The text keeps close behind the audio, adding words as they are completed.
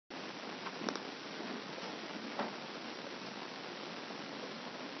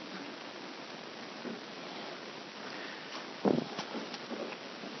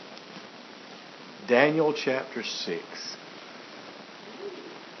Daniel chapter 6.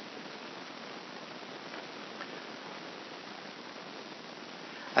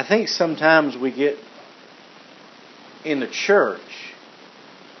 I think sometimes we get in the church,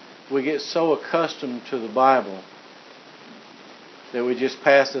 we get so accustomed to the Bible that we just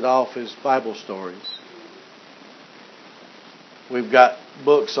pass it off as Bible stories. We've got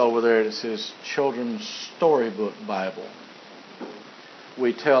books over there that says Children's Storybook Bible.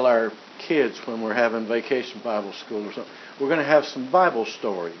 We tell our kids when we're having vacation Bible school or something, we're going to have some Bible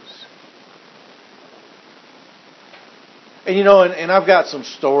stories. And you know, and I've got some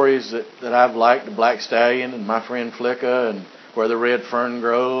stories that I've liked, the Black Stallion and My Friend Flicka and Where the Red Fern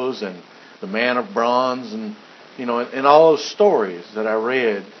Grows and The Man of Bronze and, you know, and all those stories that I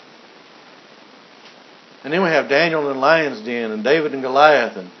read. And then we have Daniel in the Lion's Den and David and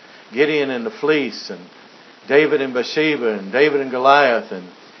Goliath and Gideon and the Fleece and David and Bathsheba and David and Goliath and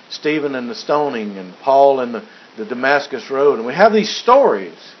Stephen and the stoning and Paul and the Damascus Road. And we have these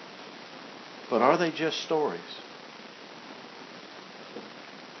stories. But are they just stories?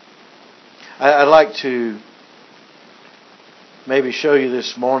 I'd like to maybe show you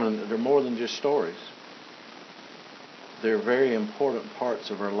this morning that they're more than just stories. They're very important parts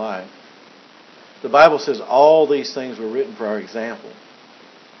of our life. The Bible says all these things were written for our example.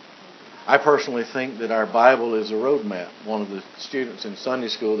 I personally think that our Bible is a roadmap. One of the students in Sunday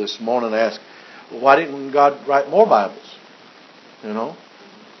school this morning asked, well, why didn't God write more Bibles? You know?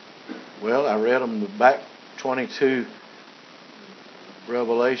 Well, I read them back 22,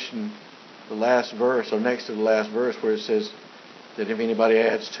 Revelation, the last verse, or next to the last verse, where it says that if anybody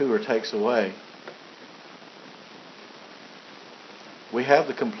adds to or takes away, we have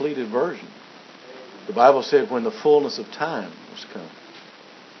the completed version. The Bible said when the fullness of time was come.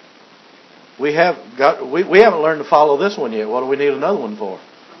 We haven't learned to follow this one yet. What do we need another one for?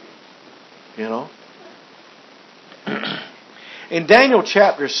 You know? In Daniel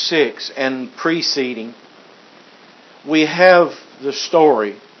chapter 6 and preceding, we have the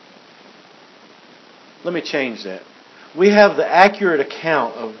story. Let me change that. We have the accurate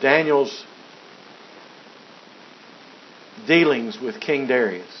account of Daniel's dealings with King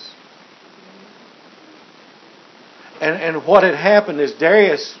Darius. And what had happened is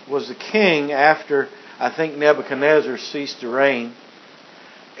Darius was the king after, I think, Nebuchadnezzar ceased to reign.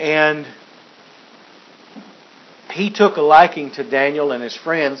 And he took a liking to Daniel and his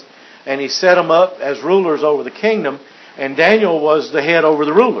friends, and he set them up as rulers over the kingdom, and Daniel was the head over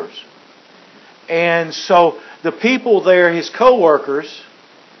the rulers. And so the people there, his co-workers,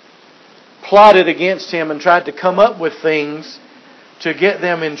 plotted against him and tried to come up with things to get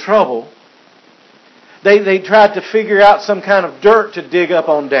them in trouble. They tried to figure out some kind of dirt to dig up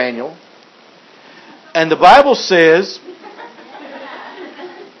on Daniel. And the Bible says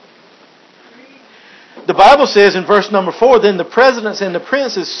in verse number 4, then the presidents and the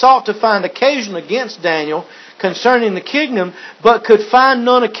princes sought to find occasion against Daniel concerning the kingdom, but could find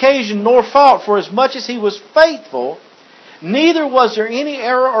none occasion nor fault, for as much as he was faithful, neither was there any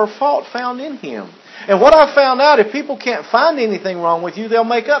error or fault found in him. And what I found out, if people can't find anything wrong with you, they'll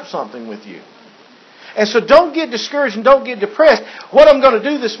make up something with you. And so don't get discouraged and don't get depressed. What I'm going to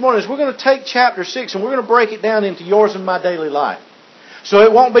do this morning is we're going to take chapter 6 and we're going to break it down into yours and my daily life. So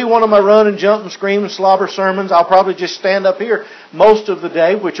it won't be one of my run and jump and scream and slobber sermons. I'll probably just stand up here most of the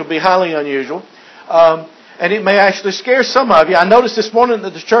day, which will be highly unusual. And it may actually scare some of you. I noticed this morning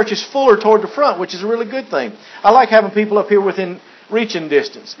that the church is fuller toward the front, which is a really good thing. I like having people up here within reaching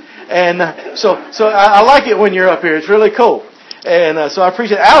distance. And so I like it when you're up here. It's really cool. And so I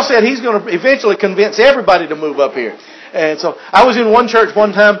appreciate it. Al said he's going to eventually convince everybody to move up here. And so I was in one church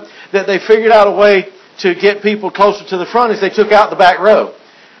one time that they figured out a way to get people closer to the front is they took out the back row.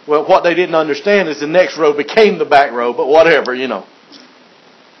 Well, what they didn't understand is the next row became the back row, but whatever, you know.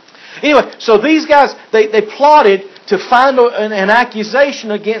 Anyway, so these guys, they plotted to find an accusation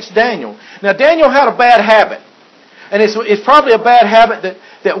against Daniel. Now, Daniel had a bad habit. And it's probably a bad habit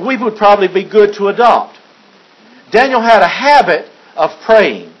that we would probably be good to adopt. Daniel had a habit of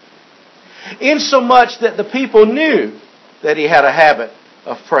praying. Insomuch that the people knew that he had a habit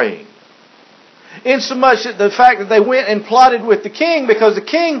of praying. Insomuch that the fact that they went and plotted with the king, because the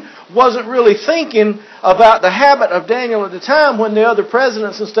king wasn't really thinking about the habit of Daniel at the time when the other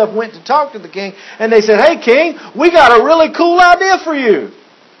presidents and stuff went to talk to the king. And they said, hey king, we got a really cool idea for you.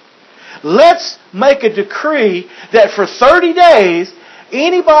 Let's make a decree that for 30 days,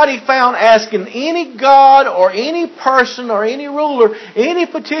 anybody found asking any god or any person or any ruler, any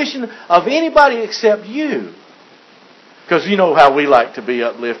petition of anybody except you. Because you know how we like to be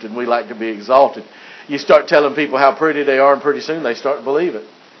uplifted and we like to be exalted. You start telling people how pretty they are and pretty soon they start to believe it.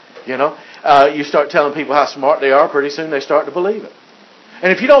 You know, you start telling people how smart they are, pretty soon they start to believe it.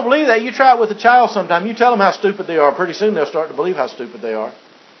 And if you don't believe that, you try it with a child sometime. You tell them how stupid they are, pretty soon they'll start to believe how stupid they are.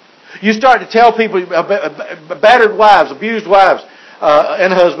 You start to tell people, battered wives, abused wives,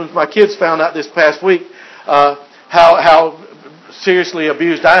 and husbands. My kids found out this past week how seriously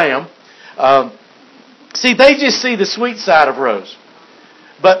abused I am. See, they just see the sweet side of Rose.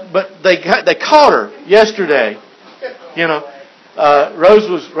 But they caught her yesterday. You know, Rose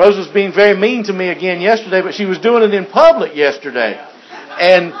was being very mean to me again yesterday, but she was doing it in public yesterday,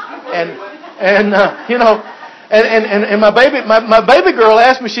 and you know, and my baby girl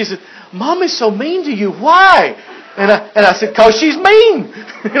asked me. She said, "Mommy's so mean to you. Why?" And I said, "'Cause she's mean."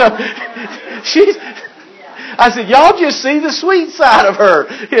 You know, I said, "Y'all just see the sweet side of her."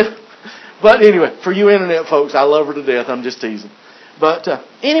 You know? But anyway, for you internet folks, I love her to death. I'm just teasing. But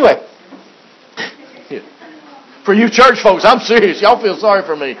anyway, for you church folks, I'm serious. Y'all feel sorry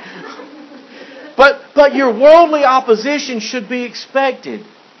for me. But your worldly opposition should be expected.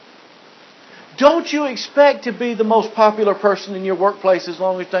 Don't you expect to be the most popular person in your workplace as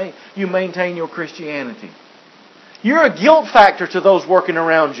long as you maintain your Christianity? You're a guilt factor to those working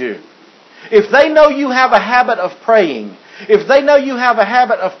around you. If they know you have a habit of praying, if they know you have a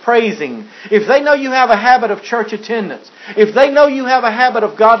habit of praising, if they know you have a habit of church attendance, if they know you have a habit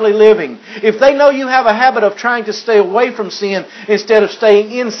of godly living, if they know you have a habit of trying to stay away from sin instead of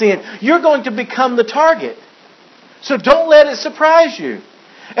staying in sin, you're going to become the target. So don't let it surprise you.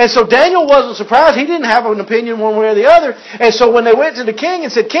 And so Daniel wasn't surprised. He didn't have an opinion one way or the other. And so when they went to the king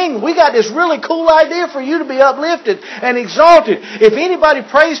and said, "King, we got this really cool idea for you to be uplifted and exalted. If anybody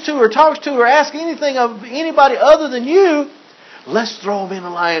prays to or talks to or asks anything of anybody other than you, let's throw them in the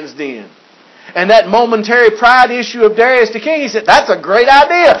lion's den." And that momentary pride issue of Darius the king, he said, "That's a great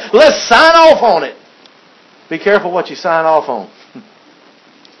idea. Let's sign off on it." Be careful what you sign off on.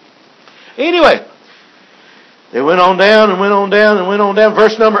 Anyway, they went on down and went on down and went on down.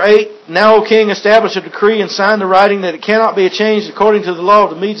 Verse number 8, "Now, O king, establish a decree and sign the writing that it cannot be changed according to the law of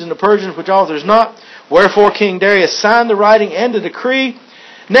the Medes and the Persians, which authors not. Wherefore King Darius signed the writing and the decree."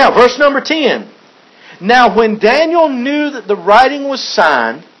 Now, verse number 10. "Now, when Daniel knew that the writing was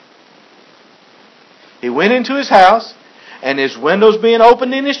signed, he went into his house, and his windows being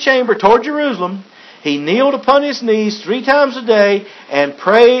opened in his chamber toward Jerusalem, he kneeled upon his knees 3 times a day and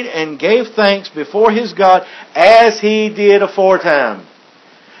prayed and gave thanks before his God as he did aforetime."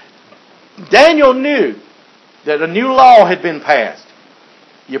 Daniel knew that a new law had been passed.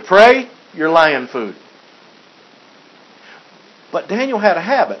 You pray, you're lion food. But Daniel had a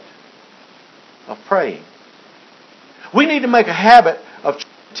habit of praying. We need to make a habit of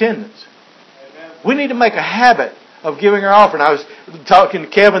attendance. We need to make a habit of giving our offering. I was talking to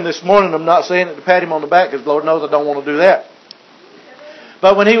Kevin this morning. I'm not saying it to pat him on the back because Lord knows I don't want to do that.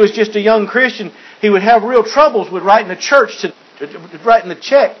 But when he was just a young Christian, he would have real troubles with writing a check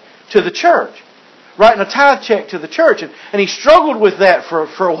to the church, writing a tithe check to the church, and he struggled with that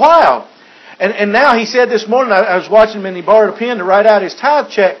for a while. And now he said this morning, I was watching him and he borrowed a pen to write out his tithe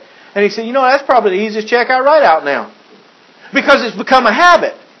check, and he said, "You know, that's probably the easiest check I write out now, because it's become a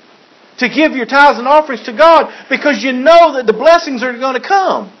habit to give your tithes and offerings to God, because you know that the blessings are going to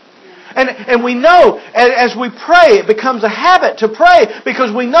come. And we know as we pray, it becomes a habit to pray because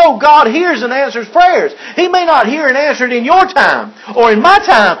we know God hears and answers prayers. He may not hear and answer it in your time or in my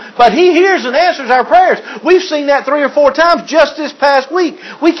time, but He hears and answers our prayers. We've seen that 3 or 4 times just this past week.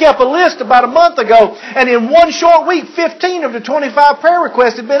 We kept a list about a month ago, and in one short week, 15 of the 25 prayer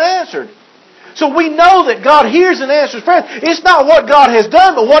requests have been answered. So we know that God hears and answers prayers. It's not what God has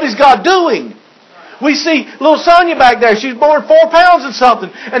done, but what is God doing? We see little Sonia back there. She's born 4 pounds and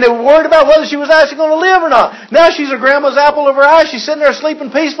something. And they were worried about whether she was actually going to live or not. Now she's her grandma's apple of her eye. She's sitting there sleeping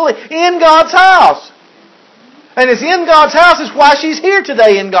peacefully in God's house. And it's in God's house. It's why she's here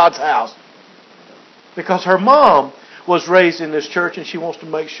today in God's house. Because her mom was raised in this church and she wants to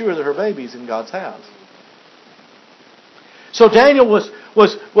make sure that her baby's in God's house. So Daniel was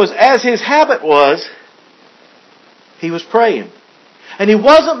as his habit was, he was praying. And he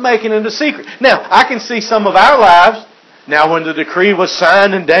wasn't making it a secret. Now, I can see some of our lives. Now, when the decree was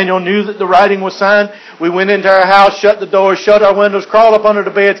signed and Daniel knew that the writing was signed, we went into our house, shut the doors, shut our windows, crawled up under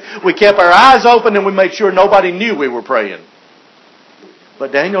the beds. We kept our eyes open and we made sure nobody knew we were praying.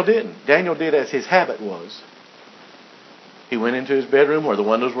 But Daniel didn't. Daniel did as his habit was. He went into his bedroom where the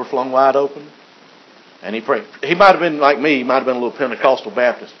windows were flung wide open and he prayed. He might have been like me. He might have been a little Pentecostal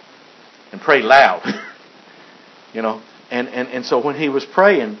Baptist and prayed loud. You know. And so when he was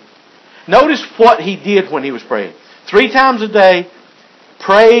praying, notice what he did when he was praying. 3 times a day,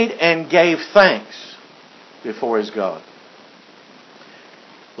 prayed and gave thanks before his God.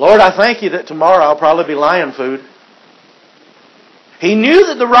 Lord, I thank you that tomorrow I'll probably be lion food. He knew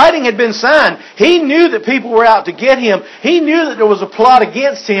that the writing had been signed. He knew that people were out to get him. He knew that there was a plot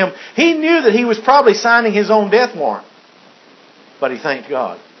against him. He knew that he was probably signing his own death warrant. But he thanked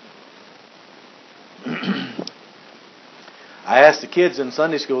God. I asked the kids in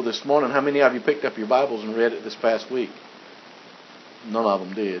Sunday school this morning, how many of you picked up your Bibles and read it this past week? None of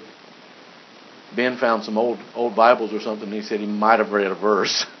them did. Ben found some old Bibles or something, and he said he might have read a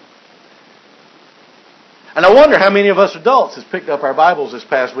verse. And I wonder how many of us adults has picked up our Bibles this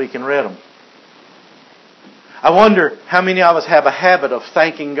past week and read them. I wonder how many of us have a habit of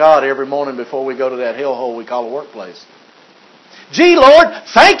thanking God every morning before we go to that hellhole we call a workplace. Gee, Lord,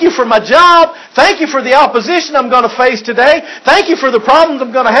 thank you for my job. Thank you for the opposition I'm going to face today. Thank you for the problems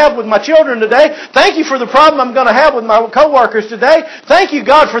I'm going to have with my children today. Thank you for the problem I'm going to have with my coworkers today. Thank you,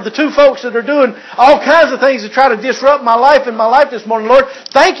 God, for the two folks that are doing all kinds of things to try to disrupt my life this morning, Lord.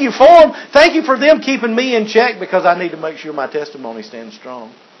 Thank you for them. Thank you for them keeping me in check because I need to make sure my testimony stands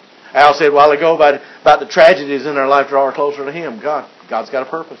strong. Al said a while ago about the tragedies in our life draw her closer to Him. God's got a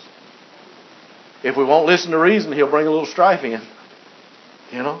purpose. If we won't listen to reason, He'll bring a little strife in.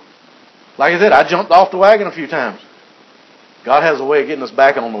 You know? Like I said, I jumped off the wagon a few times. God has a way of getting us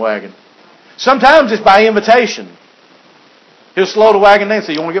back on the wagon. Sometimes it's by invitation. He'll slow the wagon down and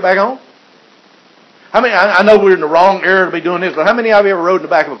say, you want to get back on? I know we're in the wrong era to be doing this, but how many of you ever rode in the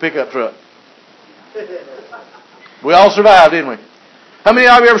back of a pickup truck? We all survived, didn't we? How many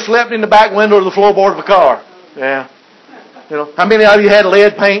of you ever slept in the back window of the floorboard of a car? Yeah. You know, how many of you had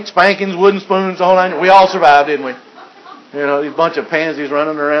lead paint, spankings, wooden spoons, the whole nine? We all survived, didn't we? You know, these bunch of pansies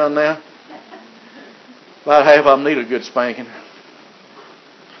running around now. About half of them need a good spanking.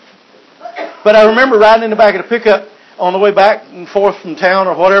 But I remember riding in the back of the pickup on the way back and forth from town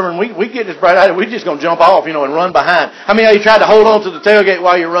or whatever, and we get this bright idea, we're just going to jump off, and run behind. How many of you tried to hold on to the tailgate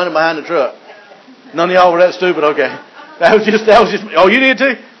while you're running behind the truck? None of y'all were that stupid? Okay. That was just, oh, you did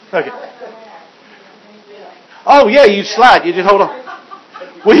too? Okay. Oh, yeah, you slide. You just hold on.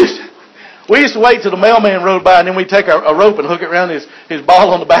 We used to wait till the mailman rode by, and then we'd take a rope and hook it around his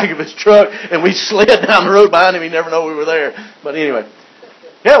ball on the back of his truck, and we slid down the road behind him. He'd never know we were there. But anyway,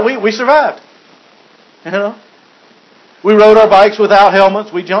 yeah, we survived. We rode our bikes without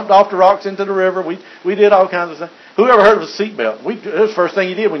helmets. We jumped off the rocks into the river. We did all kinds of things. Who ever heard of a seatbelt? It was the first thing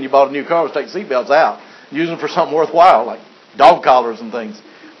you did when you bought a new car was take seatbelts out, use them for something worthwhile, like dog collars and things.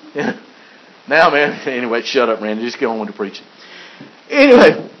 Now, man, anyway, shut up, Randy. Just get on with the preaching.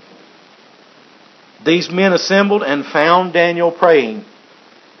 Anyway, these men assembled and found Daniel praying.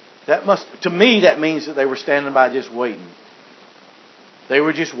 To me, that means that they were standing by just waiting. They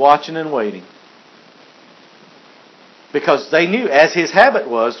were just watching and waiting. Because they knew, as his habit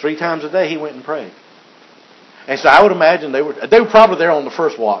was, 3 times a day he went and prayed. And so I would imagine they were probably there on the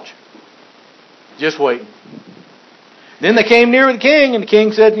first watch. Just waiting. Then they came near the king, and the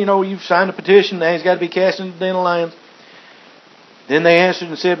king said, you've signed a petition, now he's got to be cast into the den of lions. Then they answered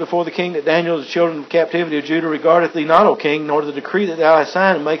and said before the king that Daniel, the children of captivity of Judah, regardeth thee not, O king, nor the decree that thou hast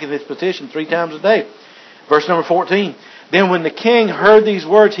signed, and maketh this petition 3 times a day. Verse number 14. Then when the king heard these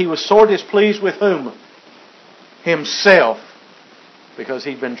words, he was sore displeased with whom? Himself, because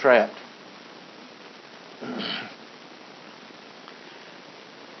he'd been trapped.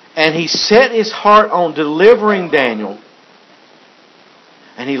 And he set his heart on delivering Daniel.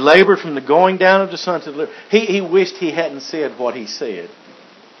 And he labored from the going down of the sun to deliver. He wished he hadn't said what he said.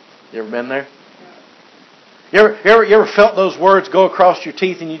 You ever been there? You ever felt those words go across your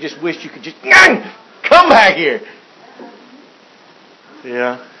teeth and you just wished you could just come back here?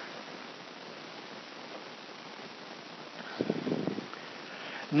 Yeah.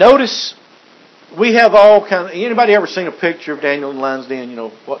 Notice we have all kinds of... Anybody ever seen a picture of Daniel in the Lion's Den?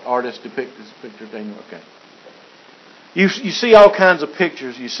 What artist depicted this picture of Daniel? Okay. You see all kinds of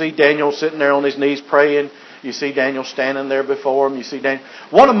pictures. You see Daniel sitting there on his knees praying. You see Daniel standing there before him. You see Daniel.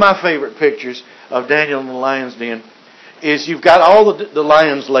 One of my favorite pictures of Daniel in the Lion's Den is you've got all the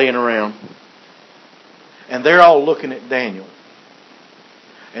lions laying around. And they're all looking at Daniel.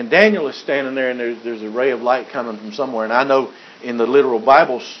 And Daniel is standing there, and there's a ray of light coming from somewhere. And I know in the literal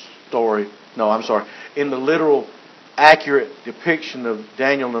Bible story, in the literal accurate depiction of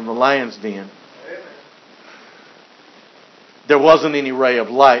Daniel in the lion's den, there wasn't any ray of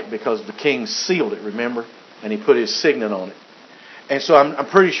light because the king sealed it, remember? And he put his signet on it. And so I'm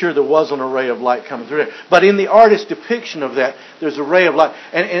pretty sure there wasn't a ray of light coming through there. But in the artist's depiction of that, there's a ray of light.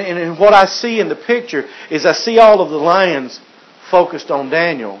 And what I see in the picture is I see all of the lions focused on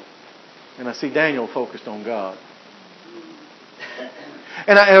Daniel. And I see Daniel focused on God.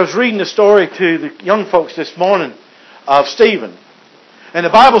 And I was reading the story to the young folks this morning of Stephen. And the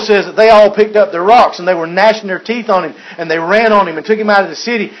Bible says that they all picked up their rocks and they were gnashing their teeth on him and they ran on him and took him out of the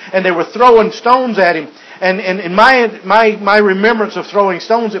city and they were throwing stones at him. And in my remembrance of throwing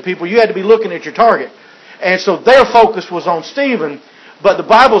stones at people, you had to be looking at your target. And so their focus was on Stephen, but the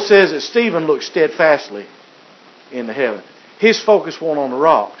Bible says that Stephen looked steadfastly into heaven. His focus wasn't on the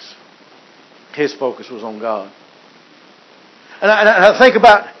rocks. His focus was on God. And I think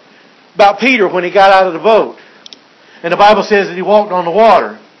about Peter when he got out of the boat. And the Bible says that he walked on the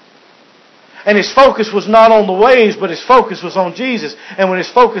water. And his focus was not on the waves, but his focus was on Jesus. And when his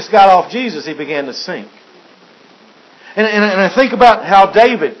focus got off Jesus, he began to sink. And I think about how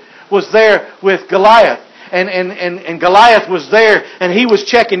David was there with Goliath. And Goliath was there, and he was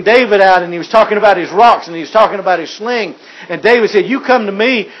checking David out, and he was talking about his rocks, and he was talking about his sling. And David said, "You come to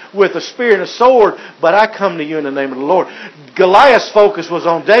me with a spear and a sword, but I come to you in the name of the Lord." Goliath's focus was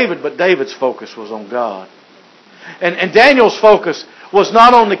on David, but David's focus was on God. And Daniel's focus was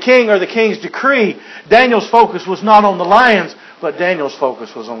not on the king or the king's decree. Daniel's focus was not on the lions, but Daniel's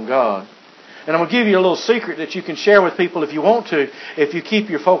focus was on God. And I'm going to give you a little secret that you can share with people if you want to. If you keep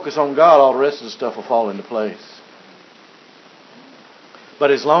your focus on God, all the rest of the stuff will fall into place.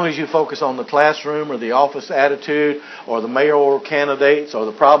 But as long as you focus on the classroom or the office attitude or the mayoral candidates or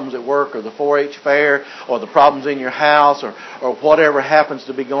the problems at work or the 4-H fair or the problems in your house or whatever happens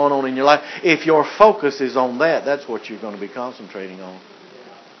to be going on in your life, if your focus is on that, that's what you're going to be concentrating on.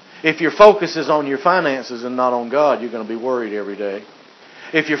 If your focus is on your finances and not on God, you're going to be worried every day.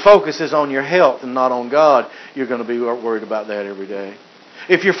 If your focus is on your health and not on God, you're going to be worried about that every day.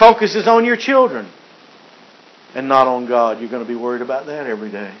 If your focus is on your children and not on God, you're going to be worried about that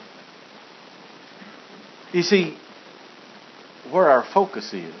every day. You see, where our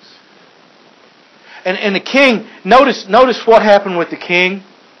focus is. And the king, notice what happened with the king.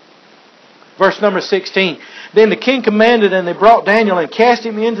 Verse number 16. Then the king commanded, and they brought Daniel and cast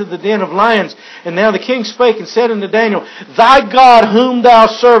him into the den of lions. And now the king spake and said unto Daniel, Thy God whom thou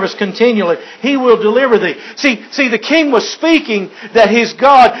servest continually, He will deliver thee. See, the king was speaking that his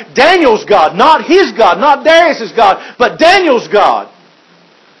God, Daniel's God, not his God, not Darius' God, but Daniel's God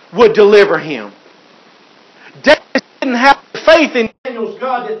would deliver him. Darius didn't have faith in Daniel's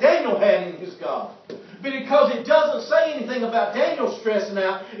God that Daniel had in his God. Because it doesn't say anything about Daniel stressing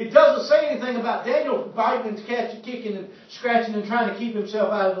out. It doesn't say anything about Daniel biting and kicking and scratching and trying to keep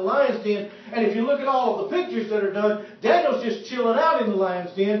himself out of the lion's den. And if you look at all of the pictures that are done, Daniel's just chilling out in the lion's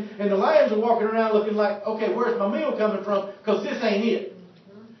den. And the lions are walking around looking like, okay, where's my meal coming from? Because this ain't it.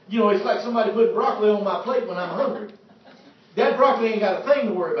 You know, it's like somebody put broccoli on my plate when I'm hungry. That broccoli ain't got a thing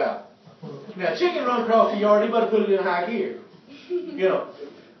to worry about. Now, chicken run across the yard, he better put it in high gear. You know.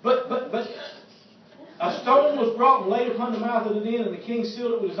 But a stone was brought and laid upon the mouth of the den, and the king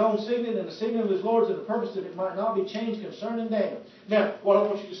sealed it with his own signet and the signet of his lords, and the purpose that it might not be changed concerning Daniel. Now, what I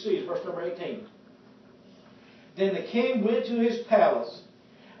want you to see is verse number 18. Then the king went to his palace,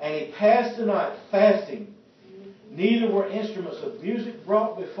 and he passed the night fasting. Neither were instruments of music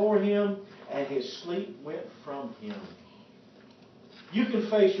brought before him, and his sleep went from him. You can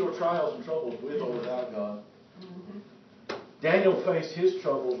face your trials and troubles with or without God. Daniel faced his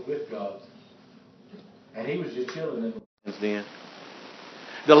troubles with God. And he was just chilling in the lion's den.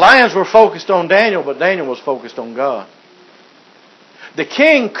 The lions were focused on Daniel, but Daniel was focused on God. The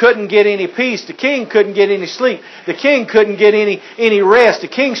king couldn't get any peace. The king couldn't get any sleep. The king couldn't get any rest. The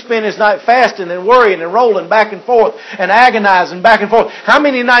king spent his night fasting and worrying and rolling back and forth and agonizing back and forth. How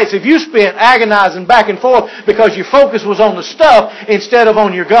many nights have you spent agonizing back and forth because your focus was on the stuff instead of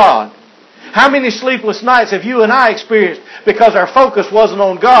on your God? How many sleepless nights have you and I experienced because our focus wasn't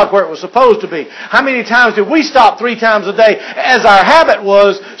on God where it was supposed to be? How many times did we stop 3 times a day as our habit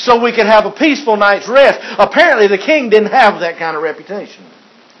was so we could have a peaceful night's rest? Apparently the king didn't have that kind of reputation.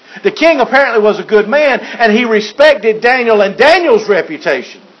 The king apparently was a good man, and he respected Daniel and Daniel's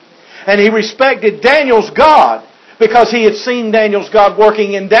reputation. And he respected Daniel's God because he had seen Daniel's God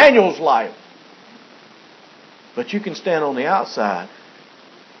working in Daniel's life. But you can stand on the outside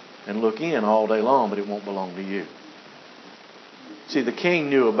and look in all day long, but it won't belong to you. See, the king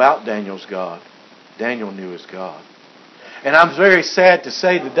knew about Daniel's God. Daniel knew his God. And I'm very sad to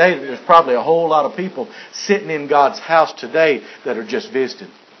say today that there's probably a whole lot of people sitting in God's house today that are just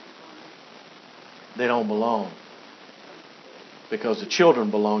visiting. They don't belong. Because the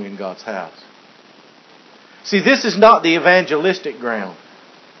children belong in God's house. See, this is not the evangelistic ground.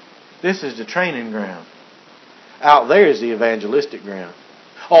 This is the training ground. Out there is the evangelistic ground.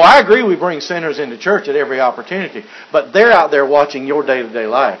 Oh, I agree we bring sinners into church at every opportunity, but they're out there watching your day-to-day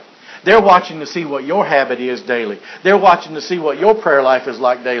life. They're watching to see what your habit is daily. They're watching to see what your prayer life is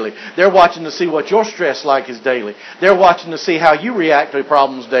like daily. They're watching to see what your stress like is daily. They're watching to see how you react to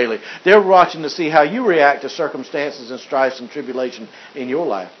problems daily. They're watching to see how you react to circumstances and strifes and tribulation in your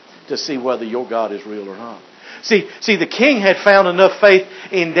life to see whether your God is real or not. See, the king had found enough faith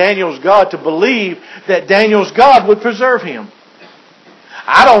in Daniel's God to believe that Daniel's God would preserve him.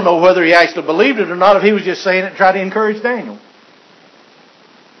 I don't know whether he actually believed it or not, if he was just saying it to try to encourage Daniel.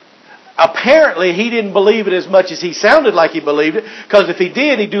 Apparently, he didn't believe it as much as he sounded like he believed it, because if he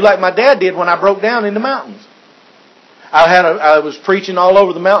did, he'd do like my dad did when I broke down in the mountains. I was preaching all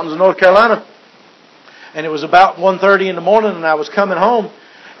over the mountains of North Carolina, and it was about 1:30 in the morning, and I was coming home,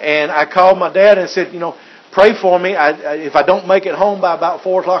 and I called my dad and said, pray for me. If I don't make it home by about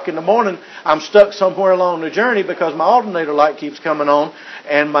 4 o'clock in the morning, I'm stuck somewhere along the journey because my alternator light keeps coming on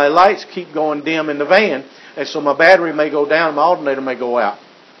and my lights keep going dim in the van. And so my battery may go down and my alternator may go out.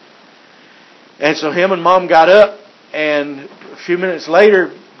 And so him and Mom got up, and a few minutes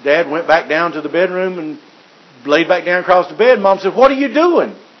later, Dad went back down to the bedroom and laid back down across the bed. Mom said, "What are you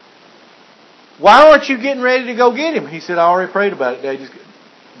doing? Why aren't you getting ready to go get him?" He said, "I already prayed about it, Dad.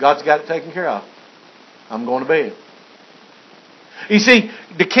 God's got it taken care of. I'm going to bed." You see,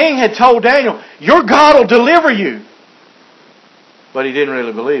 the king had told Daniel, "Your God will deliver you." But he didn't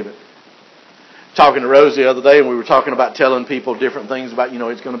really believe it. Talking to Rose the other day, and we were talking about telling people different things about,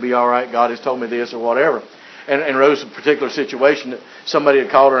 it's going to be all right, God has told me this or whatever. And Rose, a particular situation that somebody had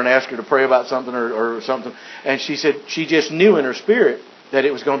called her and asked her to pray about something or something. And she said she just knew in her spirit that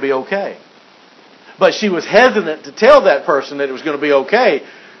it was going to be okay. But she was hesitant to tell that person that it was going to be okay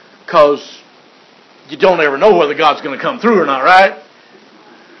because you don't ever know whether God's going to come through or not, right?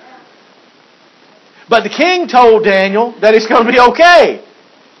 But the king told Daniel that it's going to be okay.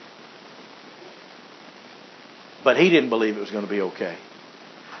 But he didn't believe it was going to be okay.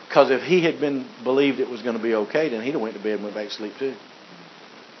 Because if he had believed it was going to be okay, then he'd have went to bed and went back to sleep too.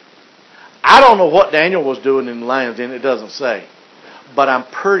 I don't know what Daniel was doing in the lion's den, it doesn't say. But I'm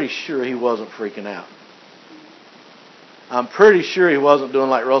pretty sure he wasn't freaking out. I'm pretty sure he wasn't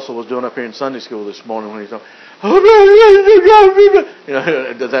doing like Russell was doing up here in Sunday school this morning when he's going,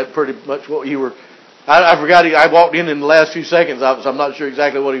 does that pretty much what you were... I forgot, I walked in the last few seconds, so I'm not sure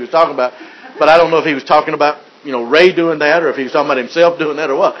exactly what he was talking about. But I don't know if he was talking about, Ray doing that, or if he was talking about himself doing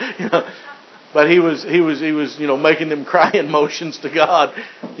that, or what. But he was, making them crying motions to God.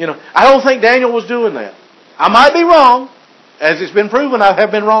 I don't think Daniel was doing that. I might be wrong, as it's been proven. I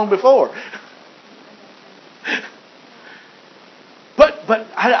have been wrong before. But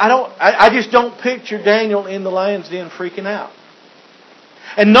I just don't picture Daniel in the lion's den freaking out.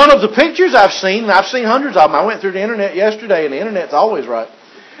 And none of the pictures I've seen, and I've seen hundreds of them. I went through the internet yesterday, and the internet's always right.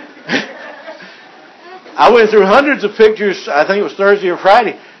 I went through hundreds of pictures, I think it was Thursday or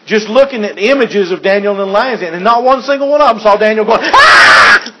Friday, just looking at images of Daniel in the lion's den, and not one single one of them saw Daniel going,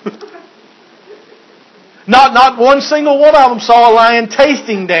 "Ah!" Not one single one of them saw a lion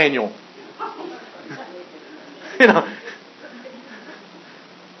tasting Daniel.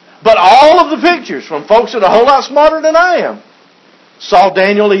 But all of the pictures from folks that are a whole lot smarter than I am saw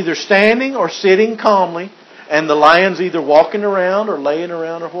Daniel either standing or sitting calmly, and the lions either walking around or laying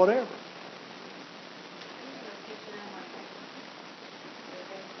around or whatever.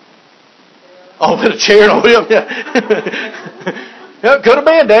 Oh, with a chair and a whip. Yeah. It could have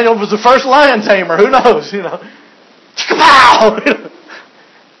been. Daniel was the first lion tamer. Who knows?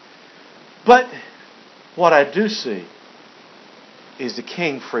 But what I do see is the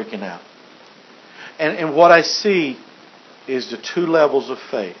king freaking out. And what I see is the two levels of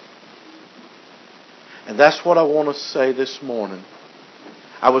faith. And that's what I want to say this morning.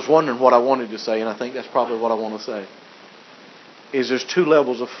 I was wondering what I wanted to say, and I think that's probably what I want to say. Is there's two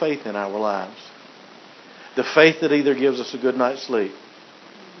levels of faith in our lives. The faith that either gives us a good night's sleep,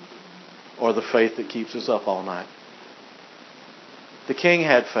 or the faith that keeps us up all night. The king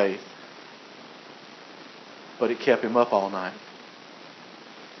had faith, but it kept him up all night.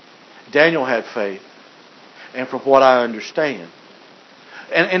 Daniel had faith, and from what I understand,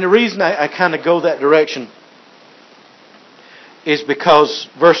 and the reason I kind of go that direction is because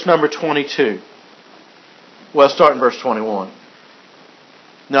verse number 22. Well, start in verse 21.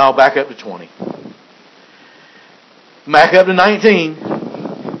 No, back up to 20. Back up to 19.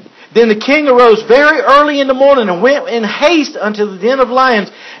 Then the king arose very early in the morning and went in haste unto the den of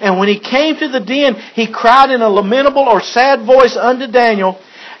lions. And when he came to the den, he cried in a lamentable or sad voice unto Daniel.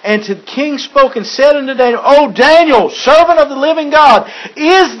 And to the king spoke and said unto Daniel, O Daniel, servant of the living God,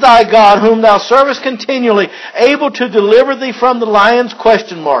 is thy God, whom thou servest continually, able to deliver thee from the lions? ? I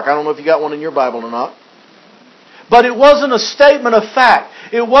don't know if you got one in your Bible or not. But it wasn't a statement of fact.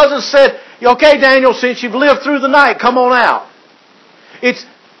 It wasn't said, okay, Daniel, since you've lived through the night, come on out. It's,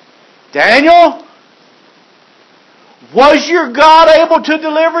 Daniel, was your God able to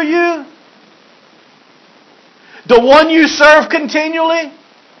deliver you? The one you serve continually?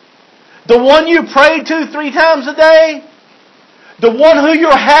 The one you pray to 3 times a day? The one who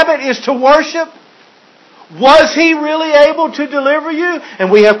your habit is to worship? Was He really able to deliver you? And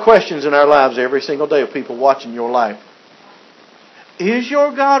we have questions in our lives every single day of people watching your life. Is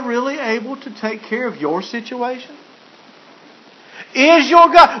your God really able to take care of your situation? Is your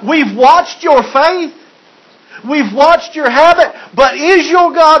God... We've watched your faith. We've watched your habit. But is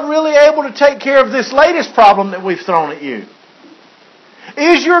your God really able to take care of this latest problem that we've thrown at you?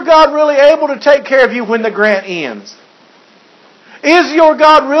 Is your God really able to take care of you when the grant ends? Is your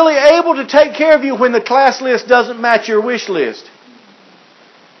God really able to take care of you when the class list doesn't match your wish list?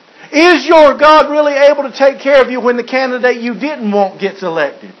 Is your God really able to take care of you when the candidate you didn't want gets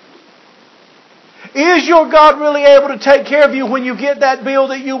elected? Is your God really able to take care of you when you get that bill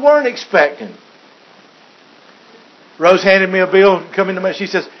that you weren't expecting? Rose handed me a bill coming to me. She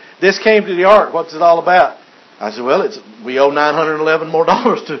says, this came to the Ark. What's it all about? I said, well, we owe $911 more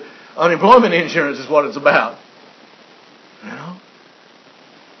to unemployment insurance is what it's about. You know?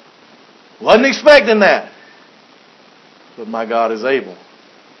 Wasn't expecting that. But my God is able.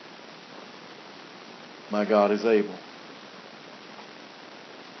 My God is able.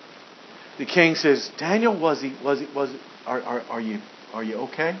 The king says, Daniel, are you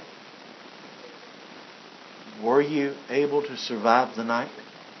okay? Were you able to survive the night?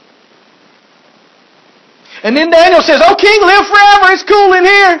 And then Daniel says, oh, king, live forever. It's cool in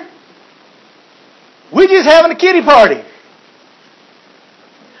here. We're just having a kiddie party.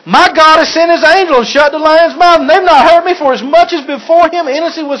 My God has sent His angel and shut the lion's mouth, and they've not hurt me, for as much as before Him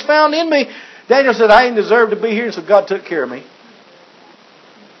innocence was found in me. Daniel said, I ain't deserved to be here, so God took care of me.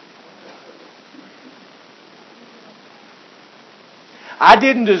 I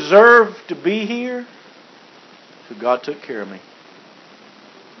didn't deserve to be here, so God took care of me.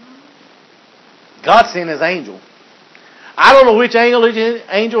 God sent His angel. I don't know which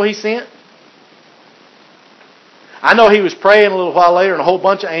angel He sent. I know He was praying a little while later, and a whole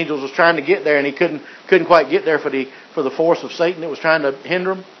bunch of angels was trying to get there, and He couldn't quite get there for the force of Satan that was trying to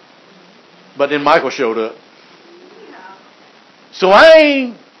hinder Him. But then Michael showed up. So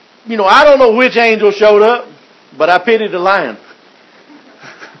I don't know which angel showed up, but I pitied the lion.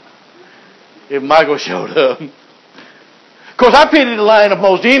 If Michael showed up. Of course, I pitied the lion if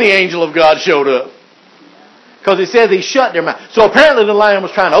most any angel of God showed up. Because it says he shut their mouth. So apparently the lion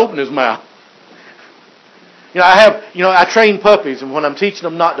was trying to open his mouth. I train puppies, and when I'm teaching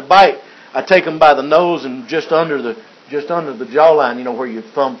them not to bite, I take them by the nose and just under the jawline, where your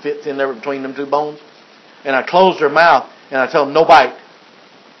thumb fits in there between them two bones. And I close their mouth, and I tell them, no bite.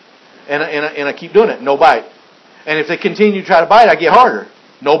 And I keep doing it, no bite. And if they continue to try to bite, I get harder.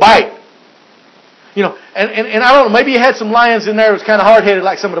 No bite. And I don't know, maybe you had some lions in there that was kind of hard-headed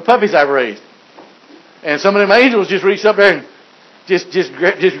like some of the puppies I've raised. And some of them angels just reached up there and just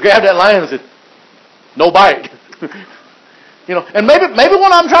grabbed that lion and said, no bite. And maybe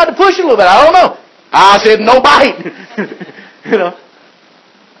one of them tried to push it a little bit. I don't know. I said, no bite.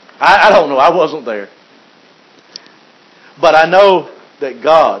 I don't know. I wasn't there. But I know that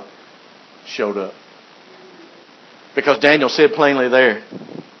God showed up. Because Daniel said plainly there,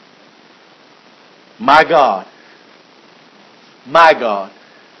 my God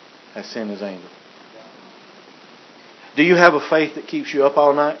has sent His angel. Do you have a faith that keeps you up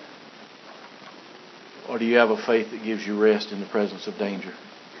all night? Or do you have a faith that gives you rest in the presence of danger?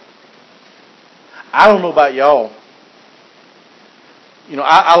 I don't know about y'all.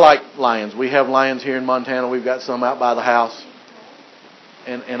 I like lions. We have lions here in Montana. We've got some out by the house.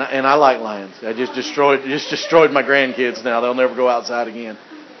 And I like lions. I just destroyed my grandkids now. They'll never go outside again.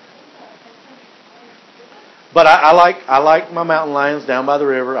 But I like my mountain lions down by the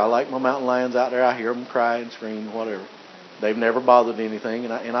river. I like my mountain lions out there. I hear them cry and scream, whatever. They've never bothered anything,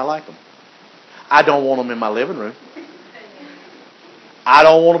 and I like them. I don't want them in my living room. I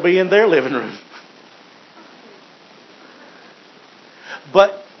don't want to be in their living room.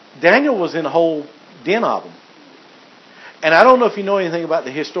 But Daniel was in a whole den of them. And I don't know if you know anything about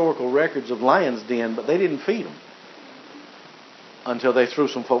the historical records of lions' den, but they didn't feed them until they threw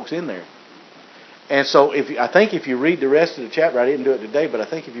some folks in there. And so I think if you read the rest of the chapter, I didn't do it today, but I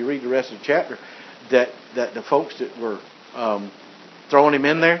think if you read the rest of the chapter, that the folks that were throwing him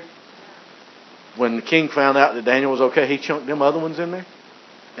in there, when the king found out that Daniel was okay, he chunked them other ones in there.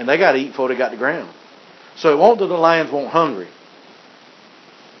 And they got to eat before they got to ground. So it won't that the lions weren't hungry.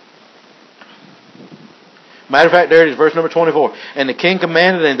 Matter of fact, there it is, verse number 24. And the king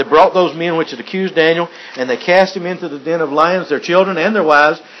commanded, and they brought those men which had accused Daniel, and they cast him into the den of lions, their children and their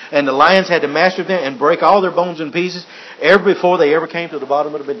wives, and the lions had to master them and break all their bones in pieces, before they ever came to the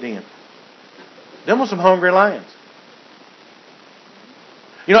bottom of the den. Them were some hungry lions.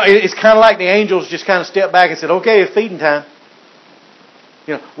 You know, it's kind of like the angels just kind of stepped back and said, okay, it's feeding time.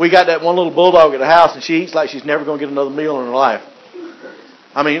 You know, we got that one little bulldog at the house, and she eats like she's never going to get another meal in her life.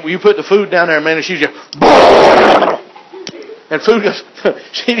 I mean, you put the food down there, man, and she's just... And food goes...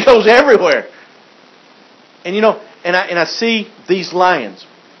 she goes everywhere. And you know, and I see these lions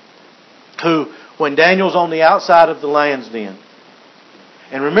who, when Daniel's on the outside of the lion's den,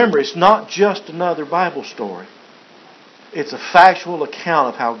 and remember, it's not just another Bible story. It's a factual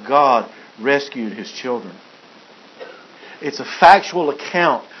account of how God rescued His children. It's a factual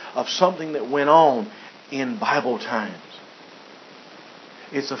account of something that went on in Bible times.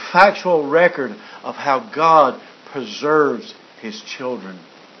 It's a factual record of how God preserves His children.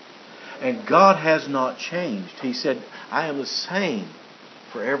 And God has not changed. He said, I am the same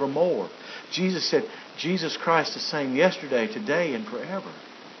forevermore. Jesus said, Jesus Christ the same yesterday, today, and forever.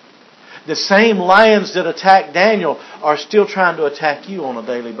 The same lions that attacked Daniel are still trying to attack you on a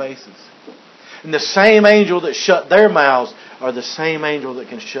daily basis. And the same angel that shut their mouths are the same angel that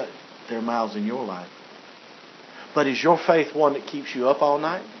can shut their mouths in your life. But is your faith one that keeps you up all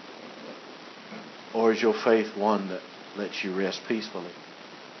night? Or is your faith one that lets you rest peacefully?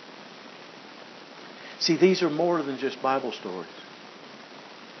 See, these are more than just Bible stories.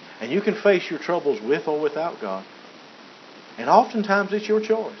 And you can face your troubles with or without God. And oftentimes it's your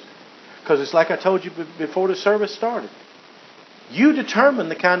choice. Because it's like I told you before the service started. You determine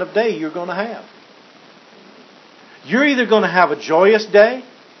the kind of day you're going to have. You're either going to have a joyous day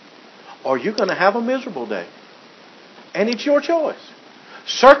or you're going to have a miserable day. And it's your choice.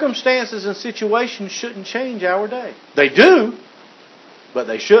 Circumstances and situations shouldn't change our day. They do, but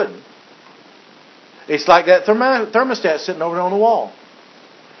they shouldn't. It's like that thermostat sitting over there on the wall.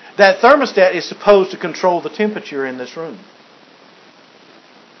 That thermostat is supposed to control the temperature in this room.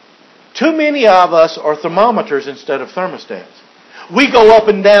 Too many of us are thermometers instead of thermostats. We go up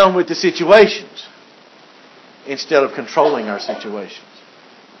and down with the situations instead of controlling our situations.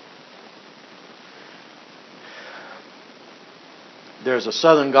 There's a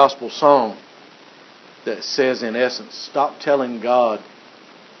Southern gospel song that says, in essence, stop telling God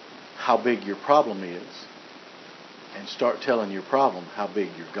how big your problem is and start telling your problem how big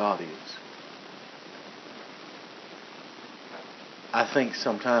your God is. I think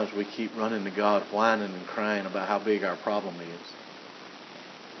sometimes we keep running to God whining and crying about how big our problem is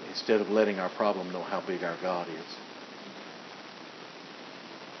instead of letting our problem know how big our God is.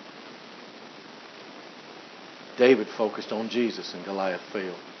 David focused on Jesus and Goliath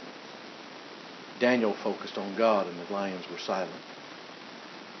failed. Daniel focused on God and the lions were silent.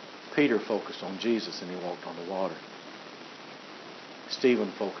 Peter focused on Jesus and he walked on the water.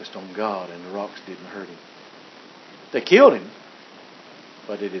 Stephen focused on God and the rocks didn't hurt him. They killed him,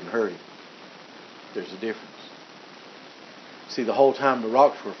 but it didn't hurt him. There's a difference. See, the whole time the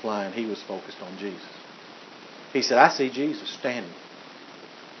rocks were flying, he was focused on Jesus. He said, I see Jesus standing.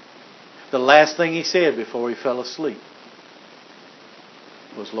 The last thing he said before he fell asleep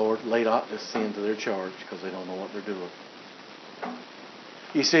was, Lord, lay not this sin to their charge because they don't know what they're doing.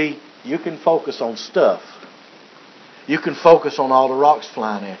 You see, you can focus on stuff. You can focus on all the rocks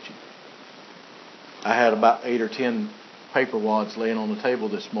flying at you. I had about 8 or 10 paper wads laying on the table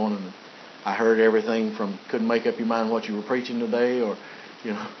this morning. And I heard everything from couldn't make up your mind what you were preaching today or,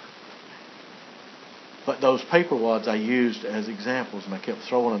 But those paper wads I used as examples and I kept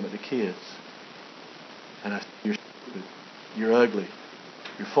throwing them at the kids. And I said, you're stupid. You're ugly.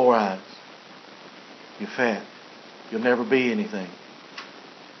 You're 4 eyes. You're fat. You'll never be anything.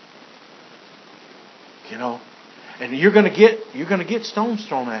 And you're going to get stones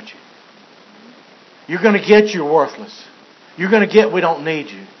thrown at you. You're going to get you're worthless. You're going to get we don't need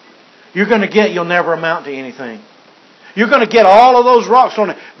you. You're going to get you'll never amount to anything. You're going to get all of those rocks thrown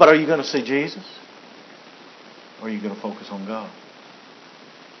at you. But are you going to see Jesus? Or are you going to focus on God?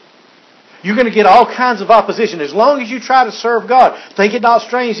 You're going to get all kinds of opposition. As long as you try to serve God, think it not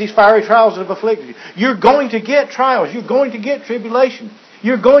strange these fiery trials that have afflicted you. You're going to get trials. You're going to get tribulation.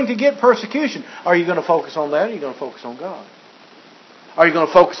 You're going to get persecution. Are you going to focus on that or are you going to focus on God? Are you going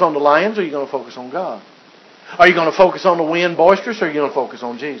to focus on the lions or are you going to focus on God? Are you going to focus on the wind boisterous or are you going to focus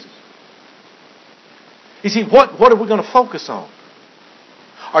on Jesus? You see, what are we going to focus on?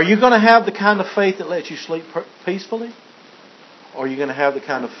 Are you going to have the kind of faith that lets you sleep peacefully? Or are you going to have the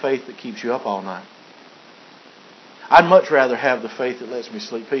kind of faith that keeps you up all night? I'd much rather have the faith that lets me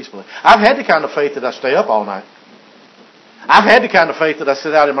sleep peacefully. I've had the kind of faith that I stay up all night. I've had the kind of faith that I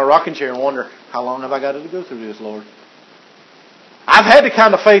sit out in my rocking chair and wonder, how long have I got to go through this, Lord? I've had the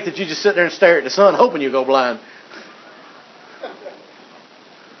kind of faith that you just sit there and stare at the sun hoping you go blind.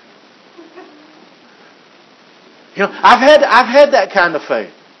 You know, I've had that kind of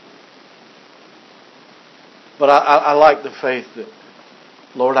faith. But I like the faith that,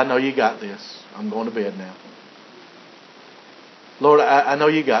 Lord, I know you got this. I'm going to bed now. Lord, I know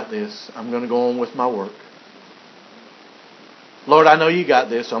you got this. I'm going to go on with my work. Lord, I know you got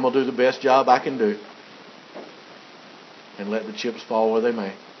this. I'm going to do the best job I can do. And let the chips fall where they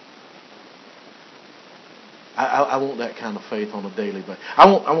may. I want that kind of faith on a daily basis. I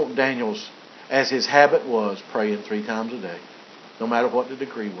want Daniel's, as his habit was, praying 3 times a day. No matter what the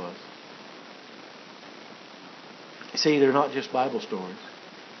decree was. See, they're not just Bible stories.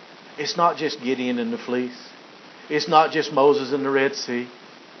 It's not just Gideon and the fleece. It's not just Moses in the Red Sea.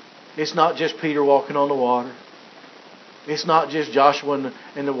 It's not just Peter walking on the water. It's not just Joshua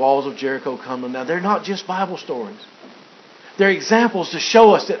and the walls of Jericho coming down. They're not just Bible stories. They're examples to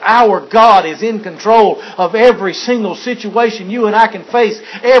show us that our God is in control of every single situation you and I can face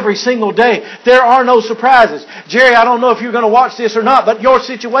every single day. There are no surprises. Jerry, I don't know if you're going to watch this or not, but your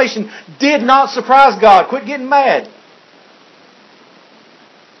situation did not surprise God. Quit getting mad.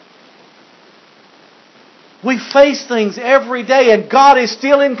 We face things every day and God is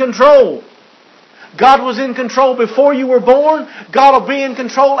still in control. God was in control before you were born. God will be in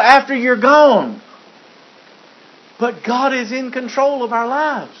control after you're gone. But God is in control of our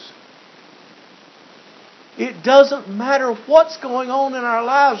lives. It doesn't matter what's going on in our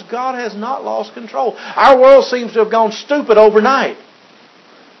lives. God has not lost control. Our world seems to have gone stupid overnight.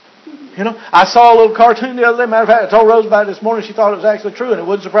 You know, I saw a little cartoon the other day. Matter of fact, I told Rose about it this morning. She thought it was actually true, and it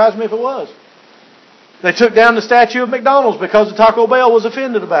wouldn't surprise me if it was. They took down the statue of McDonald's because the Taco Bell was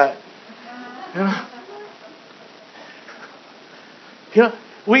offended about it. You know,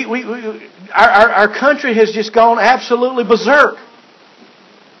 our country has just gone absolutely berserk.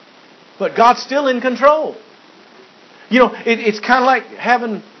 But God's still in control. You know, it's kind of like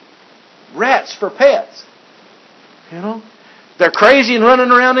having rats for pets. You know, they're crazy and running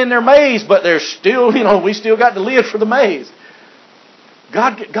around in their maze, but they're still, you know, we still got the lid for the maze.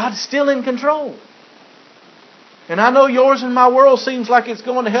 God's still in control. And I know yours and my world seems like it's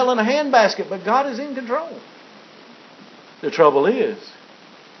going to hell in a handbasket, but God is in control. The trouble is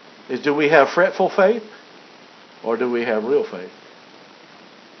do we have fretful faith or do we have real faith?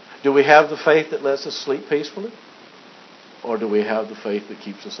 Do we have the faith that lets us sleep peacefully or do we have the faith that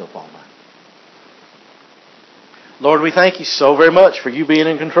keeps us up all night? Lord, we thank you so very much for you being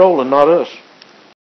in control and not us.